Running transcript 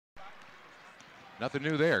Nothing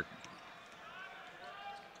new there.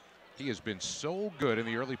 He has been so good in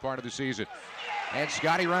the early part of the season. And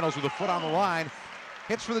Scotty Reynolds with a foot on the line.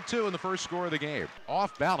 Hits for the 2 in the first score of the game.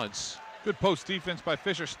 Off balance. Good post defense by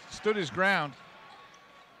Fisher. Stood his ground.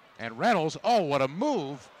 And Reynolds, oh, what a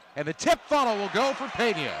move. And the tip follow will go for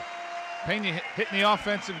Pena. Pena hitting the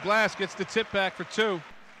offensive glass, gets the tip back for 2.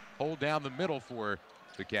 Hold down the middle for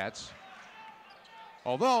the Cats.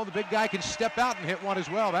 Although the big guy can step out and hit one as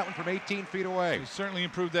well. That one from 18 feet away. He certainly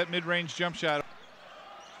improved that mid-range jump shot.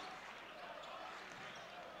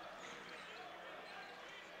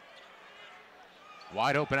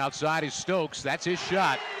 Wide open outside is Stokes. That's his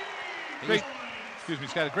shot.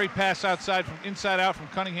 He's got a great pass outside from inside out from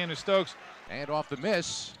Cunningham to Stokes. And off the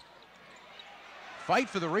miss. Fight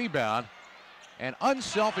for the rebound. An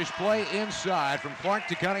unselfish play inside from Clark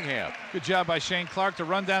to Cunningham. Good job by Shane Clark to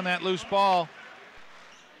run down that loose ball.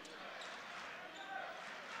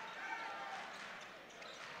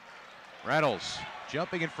 Reynolds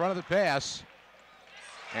jumping in front of the pass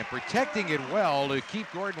and protecting it well to keep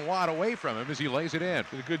Gordon Watt away from him as he lays it in.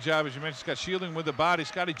 Did a good job, as you mentioned. Scott shielding with the body.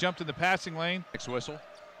 Scotty jumped in the passing lane. Next whistle.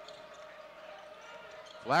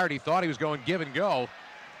 Flaherty thought he was going give and go.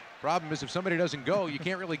 Problem is, if somebody doesn't go, you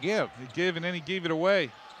can't really give. You give and then he gave it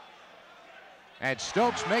away. And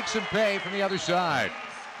Stokes makes him pay from the other side.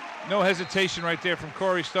 No hesitation right there from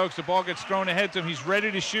Corey Stokes. The ball gets thrown ahead to him. He's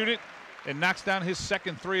ready to shoot it and knocks down his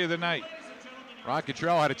second 3 of the night. Ron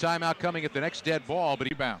Cottrell had a timeout coming at the next dead ball, but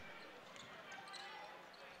he bound.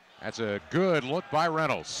 That's a good look by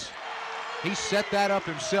Reynolds. He set that up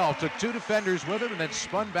himself, took 2 defenders with him, and then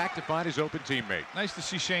spun back to find his open teammate. Nice to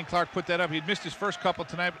see Shane Clark put that up. He'd missed his first couple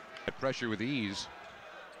tonight. Pressure with ease.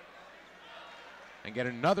 And get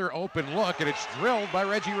another open look, and it's drilled by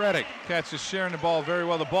Reggie Redding. Cats is sharing the ball very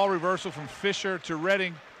well. The ball reversal from Fisher to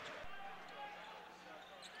Redding.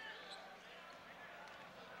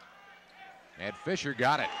 And Fisher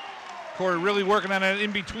got it. Corey really working on an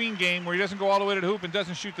in-between game where he doesn't go all the way to the hoop and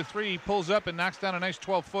doesn't shoot the 3. He pulls up and knocks down a nice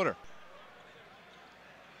 12-footer.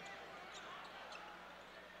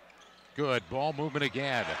 Good ball movement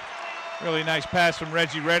again. Really nice pass from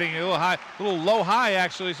Reggie Redding. A little low high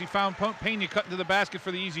actually, as he found Pena cutting to the basket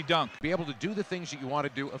for the easy dunk. Be able to do the things that you want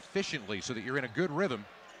to do efficiently so that you're in a good rhythm.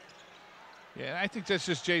 Yeah, I think that's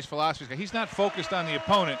just Jay's philosophy. He's not focused on the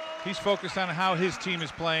opponent. He's focused on how his team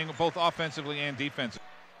is playing, both offensively and defensively.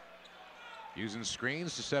 Using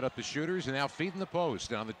screens to set up the shooters and now feeding the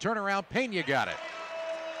post. And on the turnaround, Pena got it.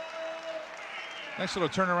 Nice little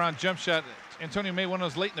turnaround jump shot. Antonio made one of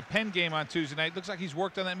those late in the Penn game on Tuesday night. Looks like he's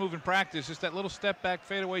worked on that move in practice. Just that little step back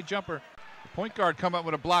fadeaway jumper. The point guard come up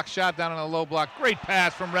with a block shot down on a low block. Great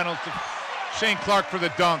pass from Reynolds to Shane Clark for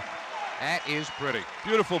the dunk. That is pretty.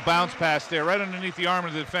 Beautiful bounce pass there, right underneath the arm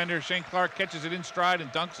of the defender. Shane Clark catches it in stride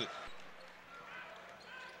and dunks it.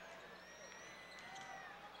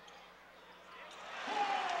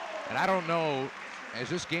 And I don't know, as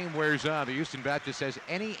this game wears on, the Houston Baptist has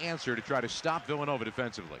any answer to try to stop Villanova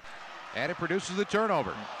defensively. And it produces the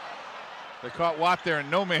turnover. They caught Watt there in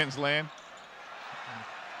no man's land.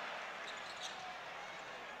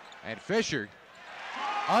 And Fisher,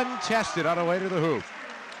 untested on the way to the hoop.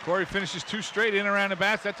 Corey finishes 2 straight in around the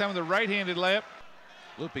basket, that time with a right-handed layup.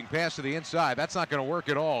 Looping pass to the inside. That's not going to work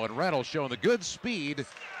at all. And Reynolds showing the good speed.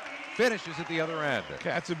 Finishes at the other end.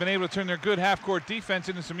 Cats have been able to turn their good half-court defense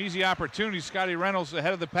into some easy opportunities. Scotty Reynolds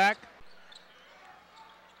ahead of the pack.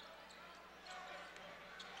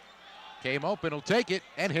 Came open, he'll take it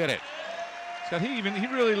and hit it. Scott, he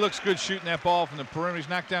really looks good shooting that ball from the perimeter. He's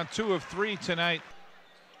knocked down 2 of 3 tonight.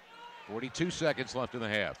 42 seconds left in the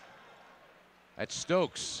half. That's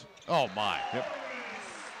Stokes. Oh my. Yep.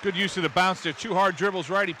 Good use of the bounce there. 2 hard dribbles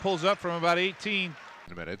right. He pulls up from about 18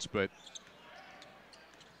 minutes, but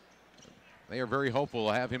they are very hopeful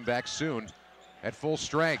to have him back soon at full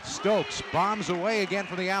strength. Stokes bombs away again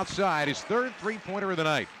from the outside. His 3rd three-pointer of the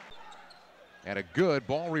night. And a good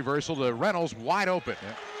ball reversal to Reynolds, wide open.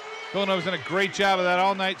 Yep. Villanova's done a great job of that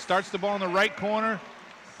all night. Starts the ball in the right corner.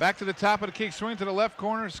 Back to the top of the key, swing to the left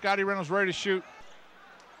corner. Scotty Reynolds ready to shoot.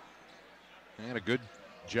 And a good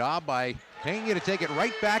job by Pena to take it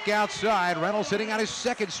right back outside. Reynolds hitting on his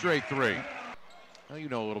 2nd straight 3. Well, you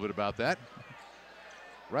know a little bit about that.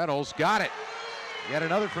 Reynolds got it. Yet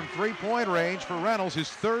another from 3-point range for Reynolds, his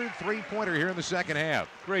 3rd three-pointer here in the second half.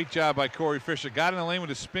 Great job by Corey Fisher. Got in the lane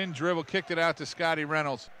with a spin dribble, kicked it out to Scotty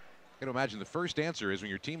Reynolds. I can imagine the first answer is when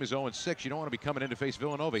your team is 0-6, you don't want to be coming in to face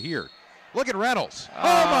Villanova here. Look at Reynolds. Oh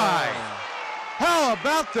my! How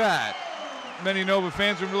about that? Many Nova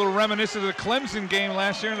fans are a little reminiscent of the Clemson game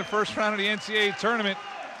last year in the first round of the NCAA tournament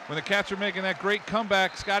when the Cats were making that great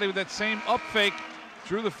comeback. Scotty with that same up fake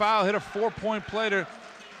Drew the foul, hit a 4-point play to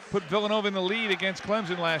put Villanova in the lead against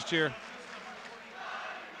Clemson last year.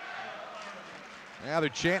 Now they're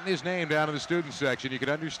chanting his name down in the student section. You can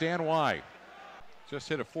understand why. Just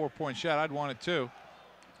hit a 4-point shot. I'd want it too.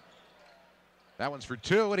 That one's for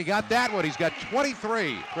 2, and he got that one. He's got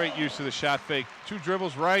 23. Great use of the shot fake. 2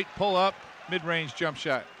 dribbles right, pull up, mid-range jump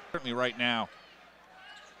shot. Certainly right now.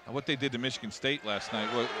 And what they did to Michigan State last night,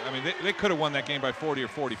 well, I mean, they could have won that game by 40 or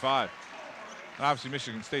 45. And obviously,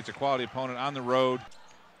 Michigan State's a quality opponent on the road.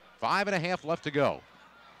 5.5 left to go.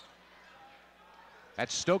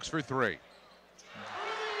 That's Stokes for 3.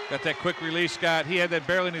 Got that quick release, Scott. He had that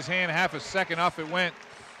barely in his hand, half a second off it went.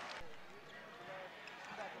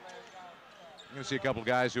 You're going to see a couple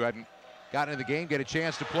guys who hadn't gotten in the game get a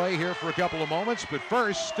chance to play here for a couple of moments. But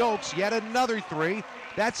first, Stokes, yet another 3.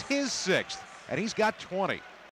 That's his 6th, and he's got 20.